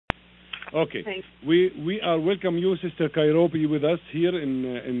Okay. Thanks. We are welcome you, Sister Kairobi, with us here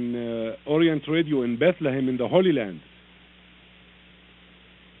in Orient Radio in Bethlehem in the Holy Land.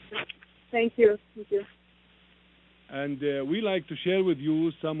 Thank you. Thank you. And we like to share with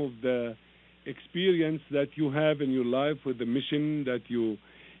you some of the experience that you have in your life with the mission that you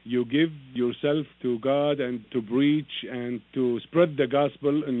give yourself to God and to preach and to spread the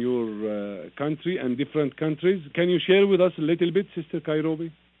gospel in your country and different countries. Can you share with us a little bit, Sister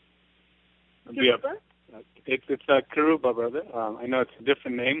Kairobi? Yeah. It's Kiruba, brother. I know it's a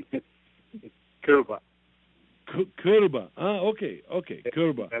different name. It's Kiruba. Kiruba. Okay.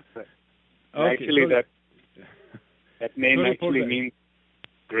 Kiruba. That's it. Okay, actually, sorry. that name Sorry actually means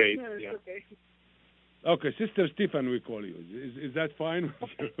great. No, it's Yeah. okay. Okay, Sister Stephen, we call you. Is that fine?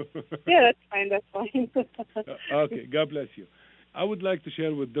 Yeah, that's fine. That's fine. Okay, God bless you. I would like to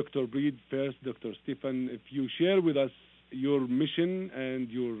share with Dr. Breed first, Dr. Stephen, if you share with us your mission and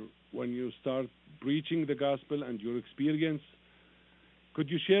when you start preaching the gospel and your experience. Could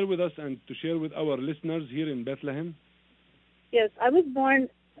you share with us and to share with our listeners here in Bethlehem? Yes, I was born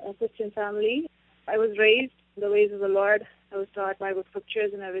in a Christian family. I was raised in the ways of the Lord. I was taught Bible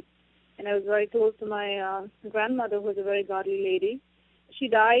scriptures and everything. And I was very close to my grandmother, who was a very godly lady. She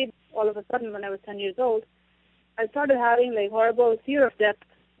died all of a sudden when I was 10 years old. I started having horrible fear of death.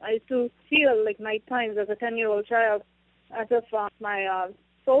 I used to feel night times as a 10-year-old child as if my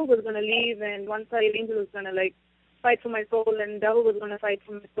soul was going to leave, and one side angel was going to fight for my soul, and the devil was going to fight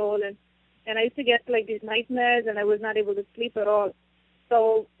for my soul. And I used to get these nightmares, and I was not able to sleep at all.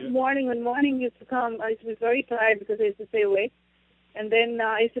 So when morning used to come, I used to be very tired because I used to stay awake. And then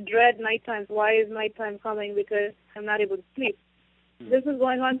I used to dread night times. Why is nighttime coming? Because I'm not able to sleep. This was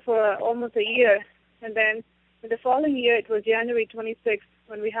going on for almost a year. And then in the following year, it was January 26th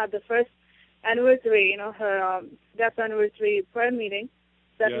when we had the first anniversary, her death anniversary prayer meeting.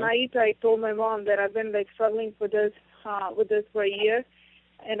 That night, I told my mom that I've been struggling with this for a year.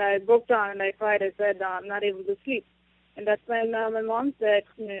 And I broke down and I cried. I said, I'm not able to sleep. And that's when my mom said,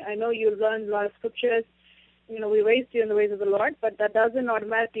 I know you learned a lot of scriptures. We raised you in the ways of the Lord, but that doesn't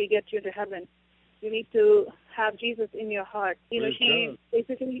automatically get you to heaven. You need to have Jesus in your heart. She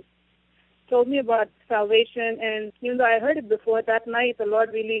basically told me about salvation, and even though I heard it before, that night the Lord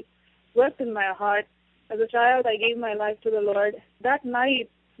really worked in my heart. As a child, I gave my life to the Lord. That night,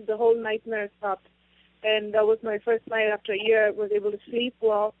 the whole nightmare stopped, and that was my first night after a year. I was able to sleep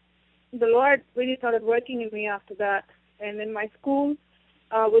well. The Lord really started working in me after that. And in my school,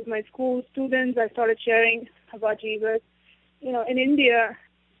 with my school students, I started sharing about Jesus. In India,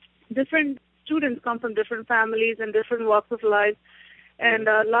 different students come from different families and different walks of life, and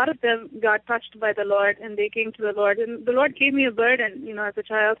a lot of them got touched by the Lord, and they came to the Lord. And the Lord gave me a burden, as a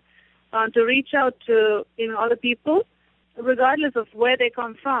child, to reach out to, other people, regardless of where they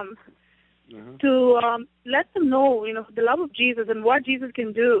come from, to let them know, the love of Jesus and what Jesus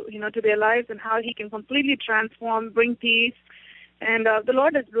can do, to their lives and how he can completely transform, bring peace. And the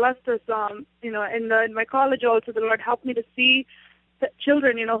Lord has blessed us, in my college also, the Lord helped me to see the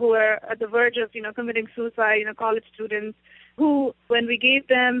children, who are at the verge of, committing suicide, college students, who, when we gave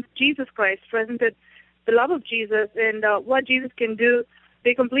them Jesus Christ, presented the love of Jesus and what Jesus can do,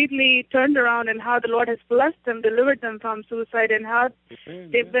 they completely turned around, and how the Lord has blessed them, delivered them from suicide, and how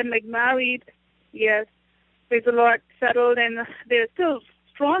they've been married, yes, praise the Lord, settled, and they're still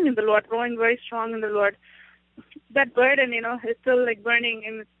strong in the Lord, growing very strong in the Lord. That burden, is still burning,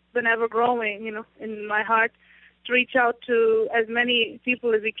 and it's been ever growing, in my heart, to reach out to as many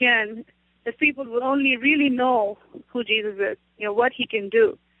people as we can, if people will only really know who Jesus is, what he can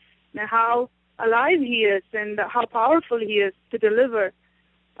do, and how alive he is, and how powerful he is to deliver.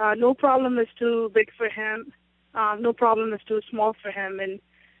 No problem is too big for him. No problem is too small for him, and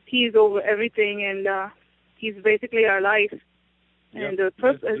he's over everything, and he's basically our life, and the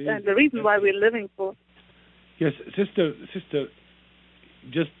purpose and the reason why we're living for. Yes, sister,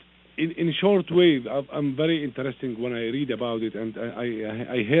 just in a short way, I'm very interested when I read about it, and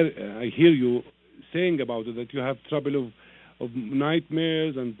I hear you saying about it, that you have trouble of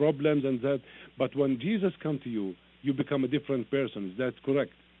nightmares and problems and that, but when Jesus comes to you, you become a different person. Is that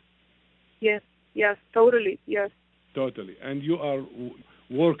correct? Yes, totally, yes. Totally, and you are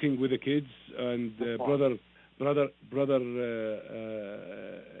working with the kids, and brother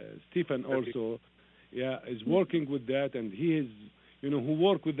Stephen also. Yeah, is working with that, and he is, who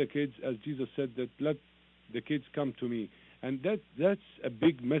work with the kids, as Jesus said, that let the kids come to me, and that's a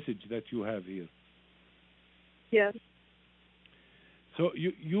big message that you have here. Yes. So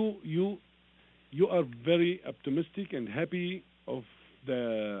you are very optimistic and happy of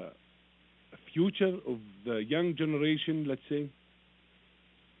the future of the young generation, let's say.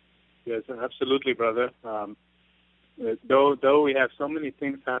 Yes, absolutely, brother. Though we have so many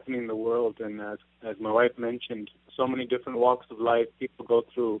things happening in the world, and as my wife mentioned, so many different walks of life, people go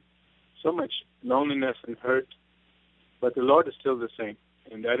through so much loneliness and hurt, but the Lord is still the same.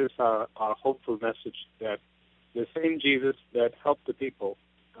 And that is our hopeful message, that the same Jesus that helped the people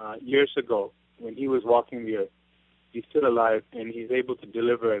years ago when he was walking the earth, he's still alive, and he's able to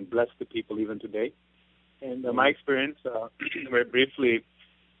deliver and bless the people even today. And my experience, very briefly,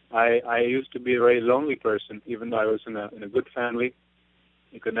 I used to be a very lonely person, even though I was in a good family.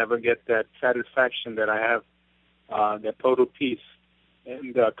 I could never get that satisfaction that I have, that total peace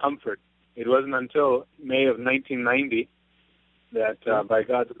and comfort. It wasn't until May of 1990 that, by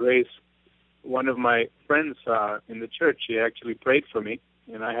God's grace, one of my friends in the church, he actually prayed for me.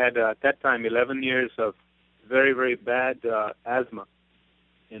 And I had, at that time, 11 years of very, very bad asthma.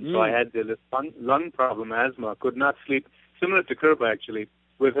 And so I had this lung problem, asthma, could not sleep, similar to Kirpa, actually.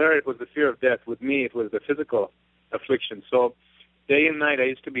 With her, it was the fear of death. With me, it was the physical affliction. So day and night, I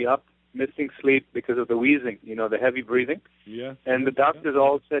used to be up, missing sleep because of the wheezing, the heavy breathing. Yeah. And the doctors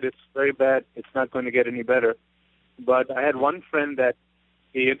all said it's very bad. It's not going to get any better. But I had one friend that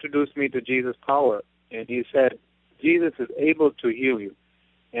he introduced me to Jesus' power, and he said, Jesus is able to heal you.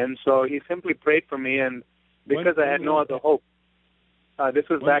 And so he simply prayed for me, and because I had no other hope. This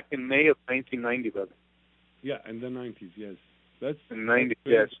was back in May of 1990, brother. Yeah, in the 90s, yes. That's in the 90s,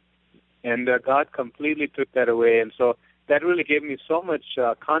 yes. And God completely took that away. And so that really gave me so much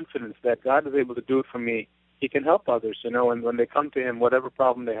confidence that God is able to do it for me. He can help others, when they come to him, whatever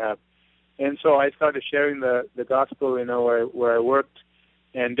problem they have. And so I started sharing the gospel, where I worked,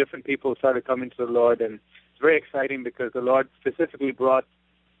 and different people started coming to the Lord. And it's very exciting because the Lord specifically brought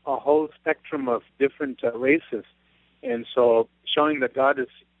a whole spectrum of different races. And so showing that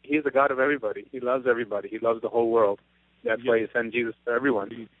he's the God of everybody. He loves everybody. He loves the whole world. That's why he sent Jesus to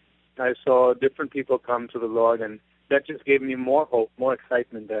everyone. I saw different people come to the Lord, and that just gave me more hope, more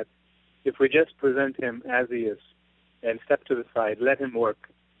excitement that if we just present him as he is and step to the side, let him work,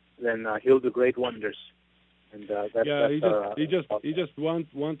 then he'll do great wonders. And he just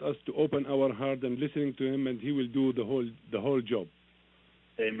want us to open our heart and listening to him, and he will do the whole job.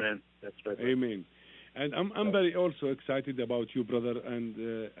 Amen. That's right. Amen. And I'm very also excited about you, brother,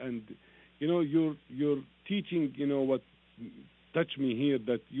 and your teaching, what touched me here,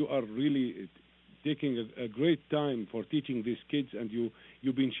 that you are really taking a great time for teaching these kids, and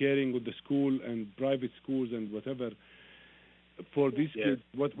you've been sharing with the school and private schools and whatever for these kids.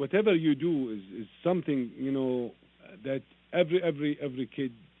 Whatever you do is something that every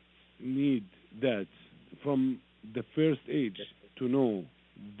kid need, that from the first age to know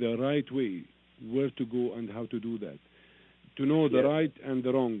the right way, where to go and how to do that, to know the right and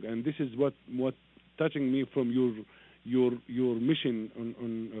the wrong. And this is what touching me from your mission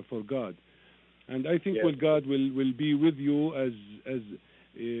on for God. And I think God will be with you as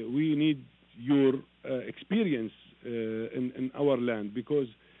we need your experience in our land, because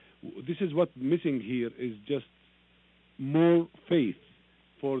this is what missing here is just more faith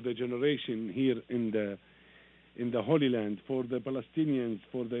for the generation here in the Holy Land, for the Palestinians,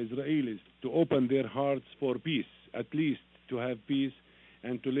 for the Israelis, to open their hearts for peace, at least to have peace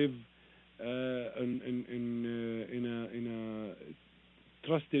and to live in a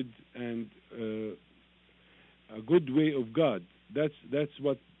trusted and a good way of God. That's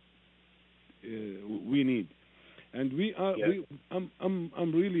what we need. And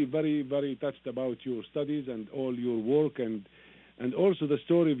I'm really very, very touched about your studies and all your work, and also the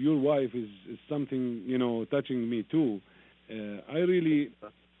story of your wife is something touching me too. I really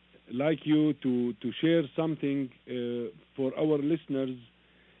like you to share something for our listeners.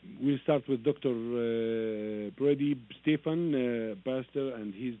 We'll start with Dr. Pradeep Stephan, pastor,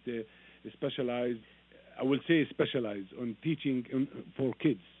 and he's specialized on teaching for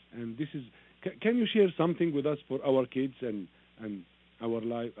kids. And this is, can you share something with us for our kids and our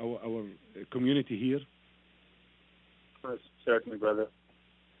life, our community here? Yes, certainly, brother.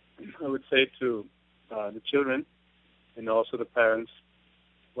 I would say to the children and also the parents,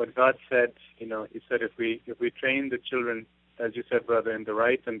 what God said. He said if we train the children, as you said, brother, in the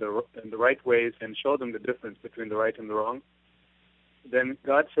right and the right ways, and show them the difference between the right and the wrong, then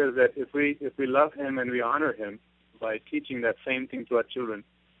God says that if we love Him and we honor Him by teaching that same thing to our children,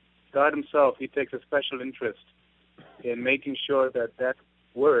 God Himself, He takes a special interest in making sure that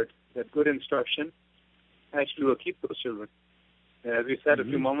word, that good instruction, actually will keep those children. And as we said a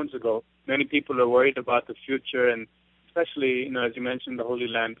few moments ago, many people are worried about the future, and especially, as you mentioned, the Holy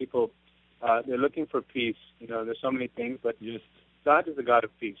Land, people, they're looking for peace. There's so many things, but God is a God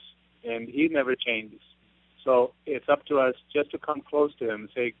of peace, and He never changes. So it's up to us just to come close to him and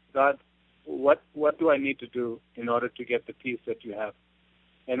say, God, what do I need to do in order to get the peace that you have?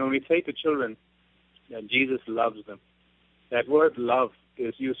 And when we say to children that Jesus loves them, that word love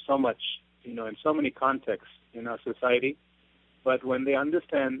is used so much, in so many contexts in our society. But when they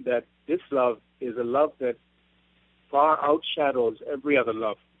understand that this love is a love that far outshadows every other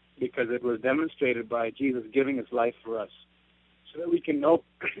love, because it was demonstrated by Jesus giving his life for us, so that we can know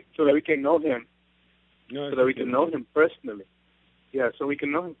him, so that we can know him personally. Yeah, so we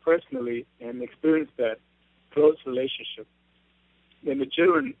can know him personally and experience that close relationship. Then the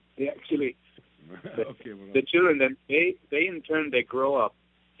children, the children, then they in turn, they grow up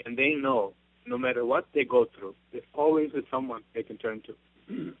and they know no matter what they go through, there always is someone they can turn to.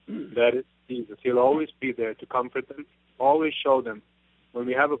 That is Jesus. He'll always be there to comfort them, always show them. When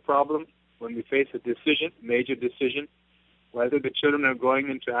we have a problem, when we face a decision, major decision, whether the children are going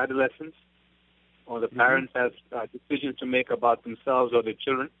into adolescence or the parents have decisions to make about themselves or their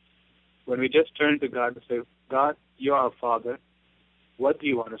children, when we just turn to God and say, God, you're our Father. What do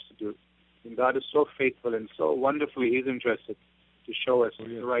you want us to do? And God is so faithful and so wonderfully He's interested to show us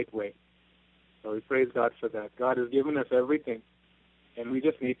the right way. So we praise God for that. God has given us everything, and we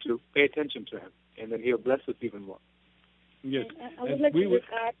just need to pay attention to Him, and then He'll bless us even more. Yes. I would like to just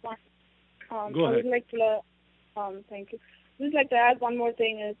add one. Go ahead. Thank you. I would like to add one more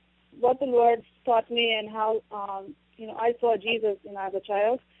thing is what the Lord taught me and how I saw Jesus as a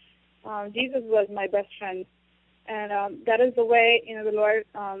child. Jesus was my best friend, and that is the way the Lord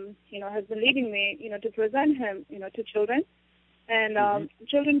has been leading me to present Him to children. And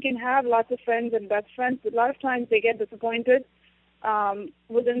children can have lots of friends and best friends, but a lot of times they get disappointed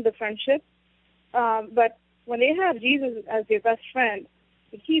within the friendship. But when they have Jesus as their best friend,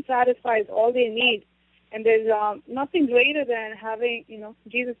 He satisfies all their needs. And there's nothing greater than having,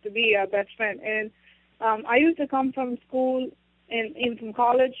 Jesus to be our best friend. And I used to come from school and even from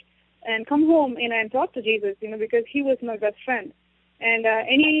college and come home and talk to Jesus, because He was my best friend. And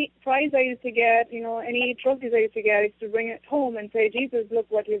any prize I used to get, any trophies I used to get, I used to bring it home and say, Jesus, look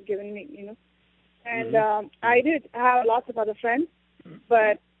what you've given me, And I did have lots of other friends,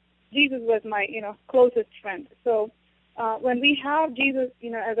 but Jesus was my, closest friend. So when we have Jesus,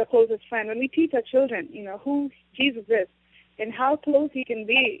 as a closest friend, when we teach our children, who Jesus is and how close He can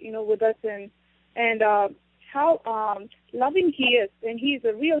be, with us and how loving He is, and He's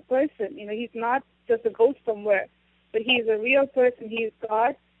a real person, He's not just a ghost somewhere, but He's a real person. He is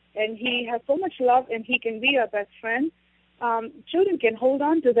God, and He has so much love, and He can be our best friend. Children can hold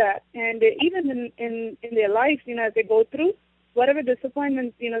on to that, and even in their lives, as they go through whatever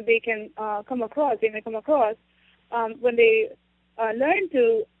disappointments, they can come across, when they learn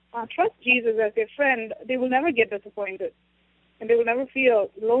to trust Jesus as their friend, they will never get disappointed, and they will never feel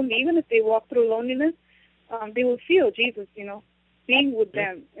lonely. Even if they walk through loneliness, they will feel Jesus, being with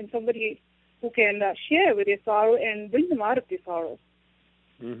them, and somebody who can share with their sorrow and bring them out of their sorrow.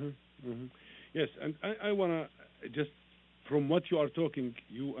 Yes, and I want to just, from what you are talking,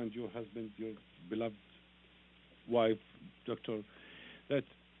 you and your husband, your beloved wife, Doctor, that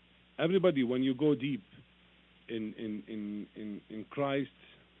everybody, when you go deep in Christ,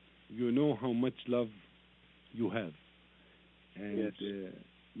 you know how much love you have, and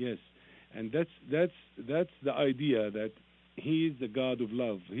yes, and that's the idea that He is the God of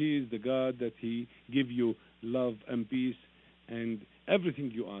love. He is the God that He give you love and peace and everything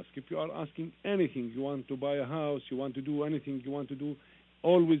you ask. If you are asking anything, you want to buy a house, you want to do anything you want to do,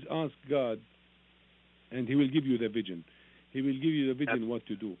 always ask God, and He will give you the vision. He will give you the vision what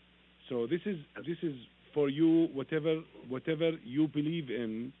to do. So this is for you, whatever you believe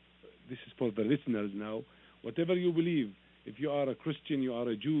in. This is for the listeners now. Whatever you believe, if you are a Christian, you are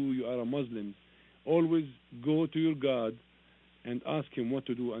a Jew, you are a Muslim, always go to your God and ask Him what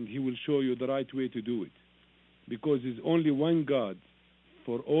to do, and He will show you the right way to do it. Because there's only one God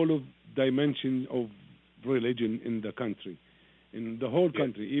for all of dimensions of religion in the country, in the whole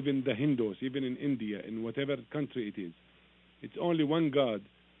country, even the Hindus, even in India, in whatever country it is. It's only one God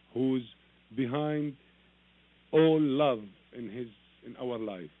who's behind all love in our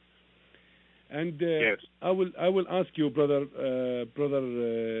life. And I will ask you, brother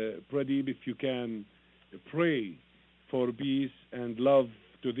Pradeep, if you can pray for peace and love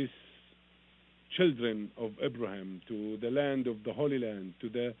to these children of Abraham, to the land of the Holy Land, to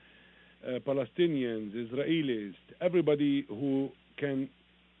the Palestinians, Israelis, everybody who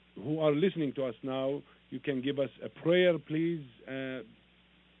are listening to us now. You can give us a prayer, please.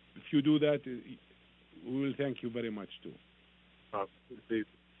 If you do that, we will thank you very much too. It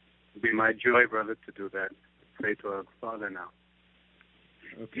would be my joy, brother, to do that. Pray to our Father now.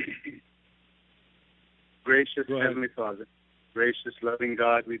 Okay. Gracious Go ahead. Heavenly Father, gracious, loving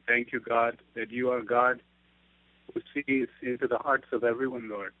God, we thank you, God, that you are God who sees into the hearts of everyone,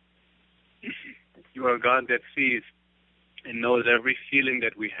 Lord. You are God that sees and knows every feeling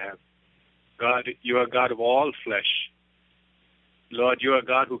that we have. God, you are God of all flesh. Lord, you are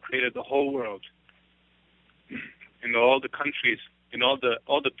God who created the whole world and all the countries and all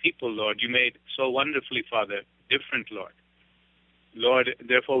the people, Lord. You made so wonderfully, Father, different, Lord. Lord,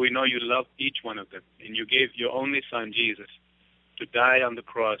 therefore we know you love each one of them, and you gave your only Son, Jesus, to die on the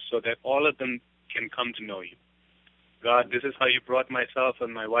cross so that all of them can come to know you. God, this is how you brought myself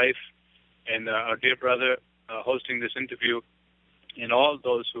and my wife and our dear brother hosting this interview, and all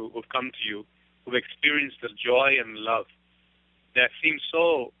those who've come to you, who've experienced the joy and love that seems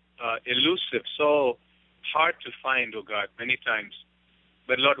so elusive, so hard to find, oh God, many times.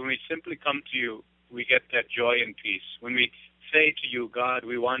 But Lord, when we simply come to you, we get that joy and peace. When we say to you, God,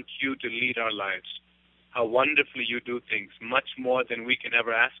 we want you to lead our lives, how wonderfully you do things, much more than we can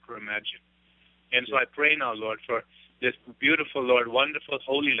ever ask or imagine. And so I pray now, Lord, for this beautiful, Lord, wonderful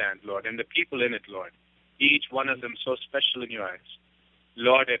Holy Land, Lord, and the people in it, Lord, each one of them so special in your eyes.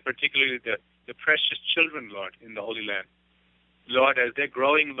 Lord, and particularly the precious children, Lord, in the Holy Land. Lord, as they're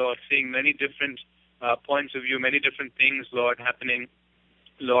growing, Lord, seeing many different points of view, many different things, Lord, happening.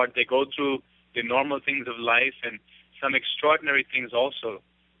 Lord, they go through the normal things of life and some extraordinary things also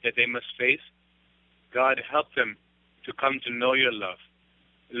that they must face. God, help them to come to know your love.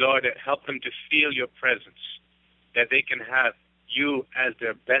 Lord, help them to feel your presence, that they can have you as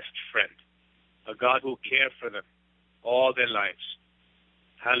their best friend, a God who will care for them all their lives.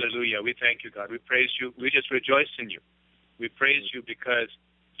 Hallelujah. We thank you, God. We praise you. We just rejoice in you. We praise you because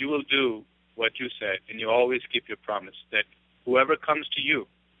you will do what you said, and you always keep your promise that whoever comes to you,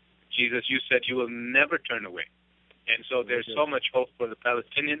 Jesus, you said you will never turn away. And so there's so much hope for the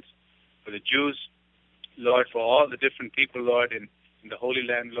Palestinians, for the Jews, Lord, for all the different people, Lord, in the Holy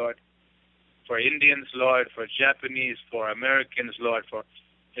Land, Lord, for Indians, Lord, for Japanese, for Americans, Lord, for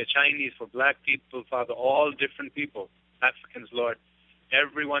the Chinese, for black people, Father, all different people, Africans, Lord,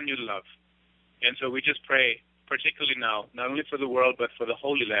 everyone you love. And so we just pray, particularly now, not only for the world, but for the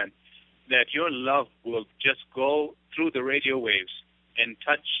Holy Land, that your love will just go through the radio waves and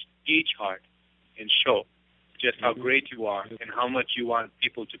touch each heart and show just how great you are and how much you want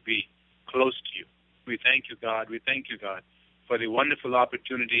people to be close to you. We thank you, God. We thank you, God, for the wonderful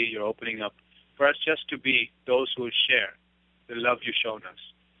opportunity you're opening up for us just to be those who will share the love you've shown us.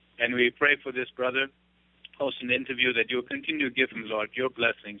 And we pray for this brother hosting the interview that you'll continue to give him, Lord, your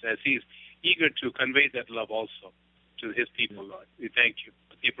blessings as he's eager to convey that love also to his people, Lord. We thank you,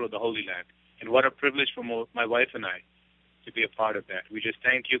 the people of the Holy Land. And what a privilege for my wife and I to be a part of that. We just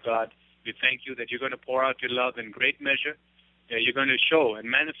thank you, God. We thank you that you're going to pour out your love in great measure. You're going to show and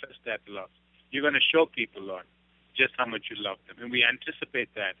manifest that love. You're going to show people, Lord, just how much you love them. And we anticipate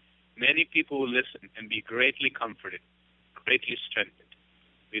that many people will listen and be greatly comforted, greatly strengthened.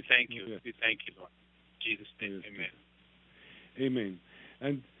 We thank you. Yes. We thank you, Lord. In Jesus' name, yes. Amen. Amen.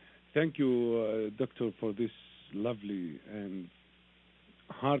 And thank you, Doctor, for this lovely and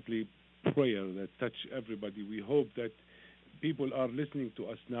heartly prayer that touched everybody. We hope that people are listening to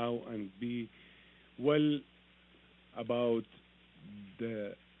us now and be well about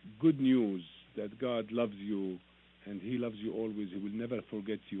the good news that God loves you and He loves you always. He will never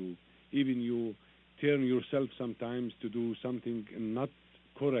forget you. Even you turn yourself sometimes to do something not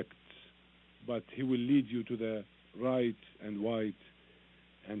correct, but He will lead you to the right and white,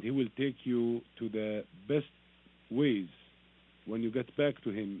 and He will take you to the best ways. When you get back to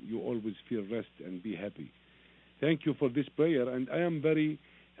Him, you always feel rest and be happy. Thank you for this prayer, and I am very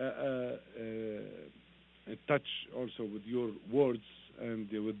touched also with your words and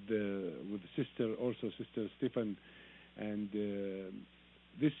with Sister Stephen, and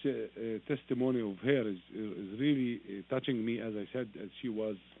this testimony of her is really touching me. As I said, as she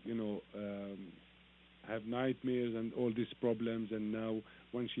was, have nightmares and all these problems, and now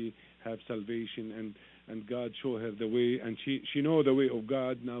when she have salvation and God show her the way, and she know the way of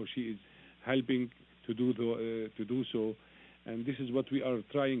God. Now she is helping to do so, and this is what we are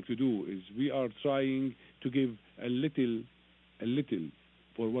trying to do. Is we are trying to give a little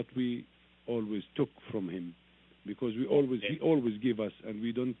for what we always took from Him, because He always give us, and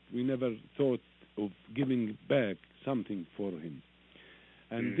we never thought of giving back something for Him.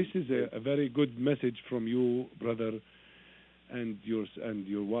 And this is a very good message from you, brother, and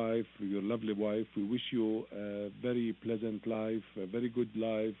your wife, your lovely wife. We wish you a very pleasant life, a very good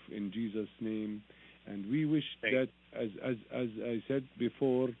life in Jesus' name. And we wish that, as I said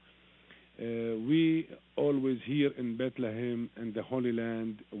before, We always here in Bethlehem and the Holy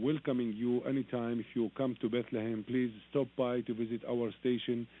Land welcoming you anytime. If you come to Bethlehem, please stop by to visit our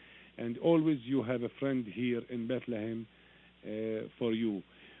station. And always you have a friend here in Bethlehem for you.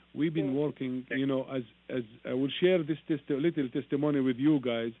 We've been working, as I will share this little testimony with you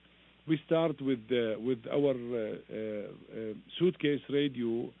guys. We start with our suitcase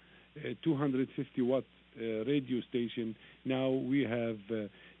radio, 250 watt radio station. Now we have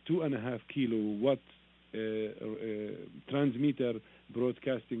 2.5 kilowatt transmitter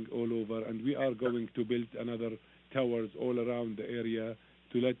broadcasting all over, and we are going to build another towers all around the area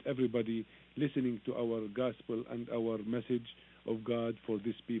to let everybody listening to our gospel and our message of God for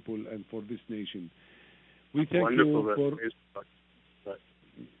this people and for this nation. We thank Wonderful. you for...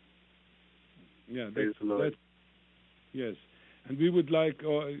 Yeah, that's yes. And we would like,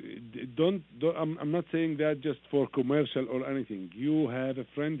 I'm not saying that just for commercial or anything. You have a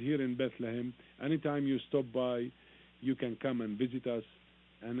friend here in Bethlehem. Anytime you stop by, you can come and visit us.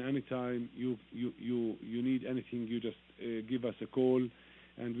 And anytime you need anything, you just give us a call.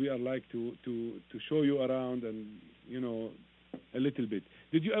 And we are like to show you around and, a little bit.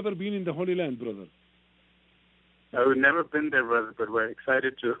 Did you ever been in the Holy Land, brother? I've never been there, brother, but we're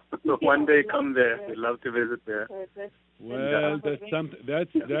excited to one day come there. We'd love to visit there. Well,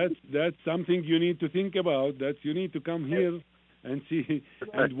 that's something you need to think about. That you need to come here and see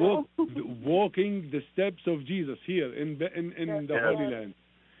and walking the steps of Jesus here in the Holy Land.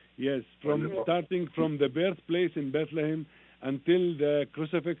 Yes, starting from the birthplace in Bethlehem until the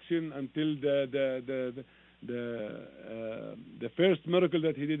crucifixion, until the first miracle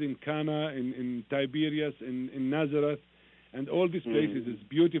that he did in Cana, in Tiberias, in Nazareth, and all these places is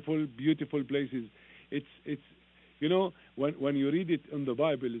beautiful, beautiful places. It's when you read it in the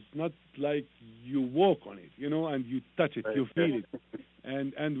Bible, it's not like you walk on it, and you touch it, you feel it,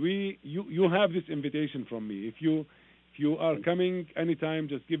 and you have this invitation from me. If you are coming anytime,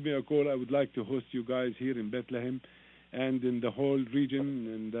 just give me a call. I would like to host you guys here in Bethlehem and in the whole region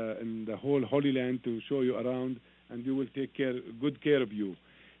and in the whole Holy Land to show you around, and we will take good care of you.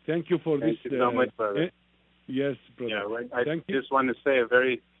 Thank you for this. Thank you so much, brother. Yes, brother. Yeah, right. I just want to say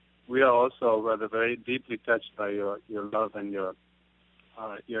we are also, brother, very deeply touched by your love and your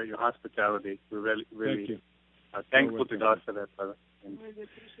hospitality. We're really thankful to God for that, brother. And,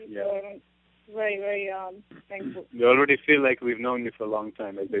 very, very thankful. We already feel like we've known you for a long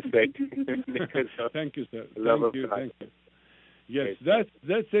time, as they say. Thank you, sir. Thank you. Yes, that's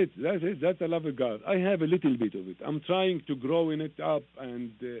it. That's the love of God. I have a little bit of it. I'm trying to grow in it up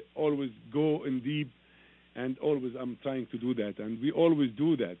and always go in deep, and always I'm trying to do that. And we always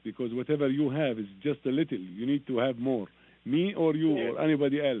do that because whatever you have is just a little. You need to have more, me or you or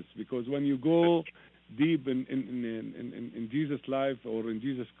anybody else. Because when you go deep in Jesus' life or in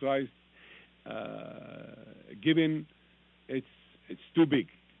Jesus Christ, given, it's too big.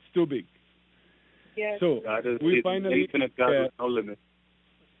 It's too big. Yes. So we finally, infinite God with no limit.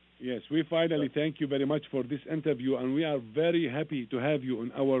 Yes, we finally thank you very much for this interview, and we are very happy to have you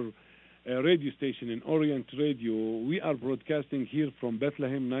on our radio station in Orient Radio. We are broadcasting here from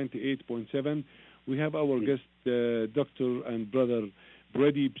Bethlehem 98.7. We have our guest, Dr. and Brother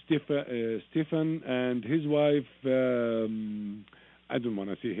Brady Stephen, and his wife, I don't want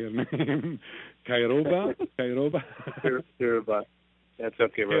to say her name, Kairoba. That's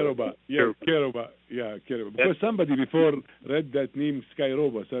okay, Kairoba. Yeah, Kairoba. Yeah, Kairoba. Because somebody before read that name,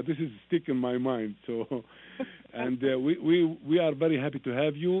 Kairoba, so this is stick in my mind. So, and we are very happy to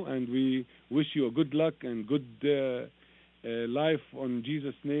have you, and we wish you a good luck and good life on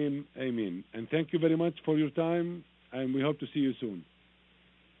Jesus' name. Amen. And thank you very much for your time, and we hope to see you soon.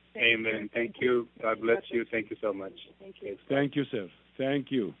 Amen. Thank you. God bless you. Thank you so much. Thank you. Thank you, sir. Thank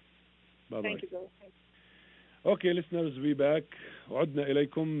you. Bye-bye. Thank you, brother. Okay, listeners, we back. عدنا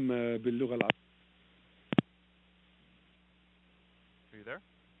إليكم باللغة العربية. Are you there?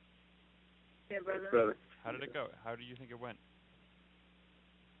 Yeah, brother. Brother. How did it go? How do you think it went?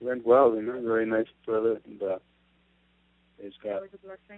 It went well, very nice, brother, and praise God. That was a blessing.